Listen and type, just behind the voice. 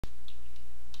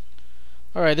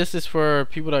Alright, this is for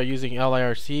people that are using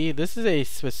LIRC. This is a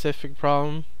specific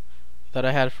problem that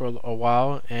I had for a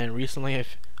while, and recently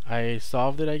I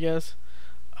solved it, I guess.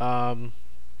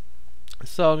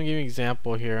 So let me give you an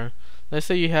example here. Let's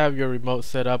say you have your remote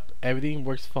set up, everything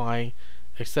works fine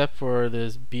except for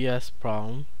this BS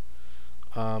problem.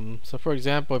 So for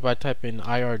example, if I type in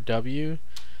IRW,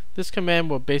 this command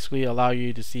will basically allow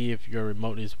you to see if your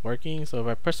remote is working. So if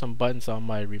I press some buttons on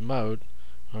my remote,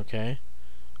 okay,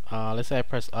 let's say I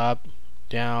press up,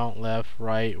 down, left,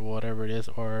 right, whatever it is,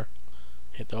 or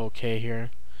hit the OK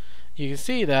here, you can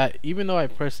see that even though I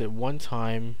press it one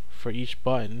time for each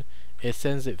button, it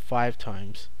sends it 5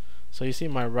 times. So you see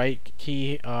my right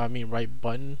key, right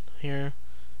button here,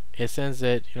 it sends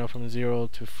it, from 0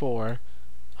 to 4.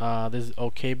 This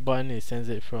OK button, it sends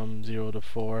it from 0 to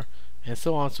 4, and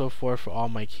so on and so forth for all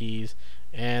my keys.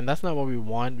 And that's not what we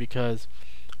want, because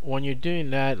when you're doing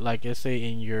that, like let's say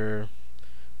in your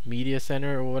media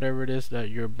center or whatever it is that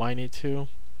you're binding to,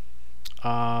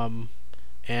 and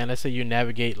let's say you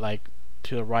navigate like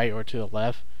to the right or to the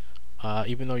left,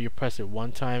 even though you press it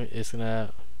one time, it's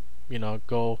gonna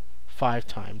go 5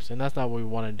 times, and that's not what we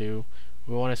want to do.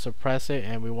 We want to suppress it,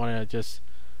 and we want to just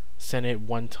send it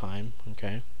one time.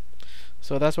 Okay,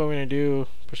 so that's what we're gonna do.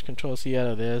 Push Control C out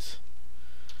of this.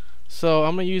 So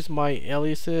I'm gonna use my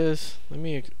aliases. Let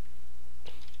me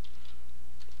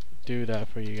do that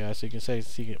for you guys so you can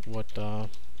see what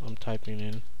I'm typing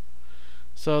in.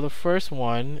 So the first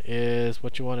one is,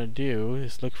 what you want to do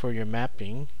is look for your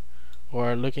mapping,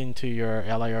 or look into your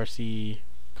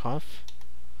lirc.conf.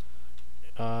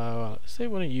 Let's say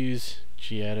we want to use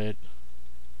gedit,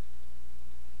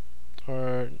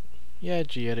 or yeah,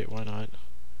 gedit, why not?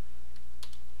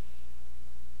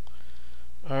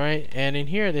 Alright, and in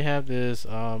here they have this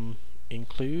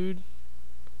include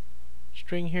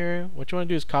string here. What you want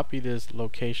to do is copy this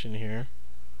location here,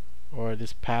 or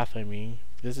this path, I mean.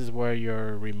 This is where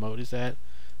your remote is at.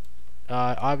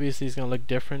 Obviously it's going to look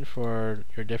different for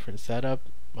your different setup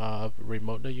of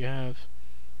remote that you have,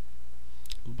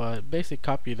 but basically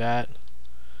copy that,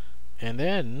 and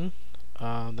then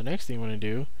the next thing you want to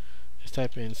do is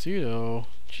type in sudo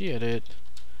gedit,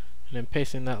 and then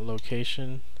paste in that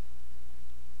location.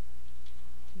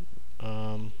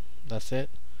 That's it.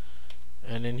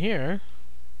 And in here,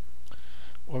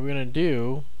 what we're gonna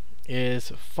do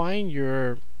is find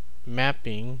your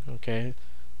mapping. Okay,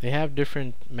 they have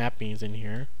different mappings in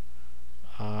here.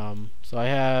 So I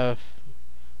have,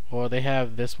 or they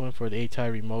have this one for the ATI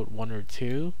remote 1 or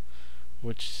 2,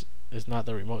 which is not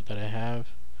the remote that I have.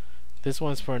 This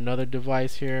one's for another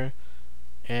device here,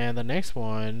 and the next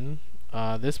one,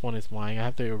 this one is mine. I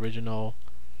have the original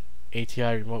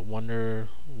ATI remote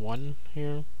 1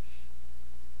 here.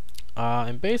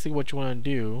 And basically what you want to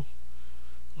do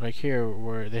right here,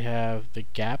 where they have the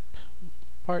gap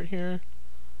part here,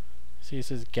 see it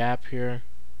says gap here,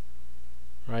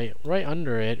 right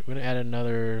under it, we're going to add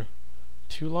another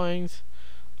 2 lines.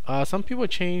 Some people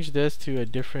change this to a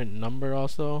different number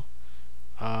also.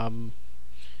 In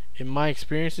my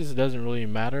experiences it doesn't really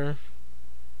matter,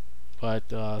 but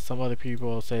some other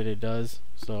people say that it does,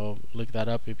 so look that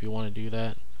up if you want to do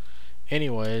that.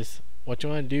 Anyways, what you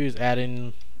want to do is add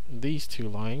in these 2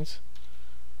 lines,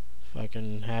 if I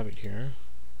can have it here.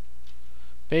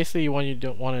 Basically what you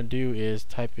don't want to do is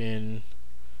type in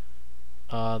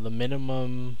the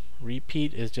minimum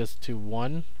repeat is just to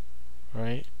 1,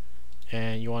 right?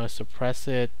 And you want to suppress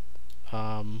it,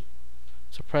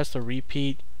 suppress the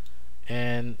repeat,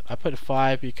 and I put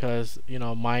 5 because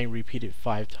mine repeated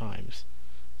 5 times.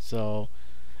 So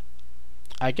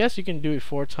I guess you can do it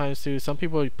 4 times too. Some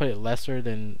people put it lesser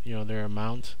than their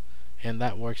amount, and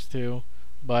that works too,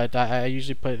 but I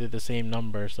usually put it the same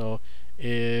number. So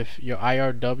if your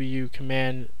IRW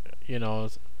command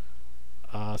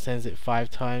sends it 5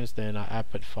 times, then I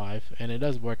put 5, and it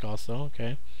does work also.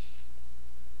 Okay,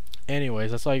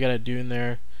 anyways, that's all you gotta do in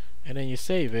there, and then you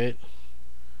save it,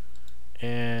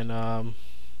 and what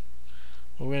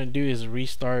we're gonna do is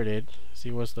restart it.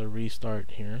 See what's the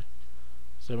restart here.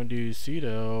 So I'm gonna do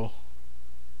sudo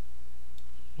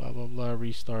blah blah blah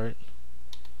restart.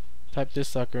 Type this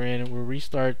sucker in, and we'll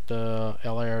restart the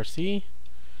LIRC,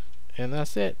 and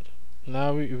that's it.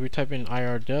 Now we type in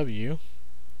IRW,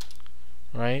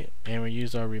 right, and we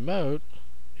use our remote.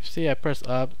 You see I press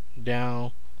up,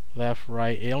 down, left,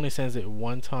 right. It only sends it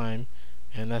 1 time,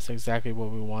 and that's exactly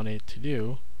what we want it to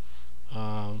do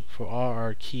for all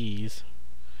our keys.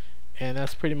 And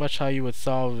that's pretty much how you would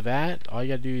solve that. All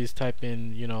you gotta do is type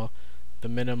in the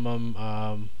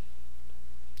minimum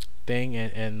thing,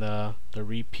 and the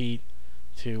repeat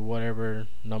to whatever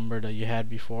number that you had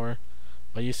before,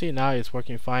 But you see now it's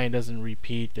working fine. It doesn't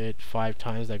repeat it 5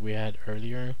 times like we had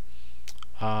earlier.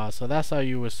 So that's how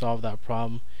you would solve that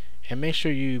problem, and make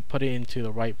sure you put it into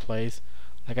the right place.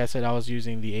 Like I said, I was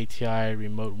using the ATI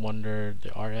Remote Wonder, the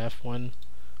RF one.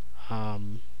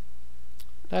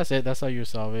 That's it. That's how you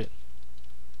solve it.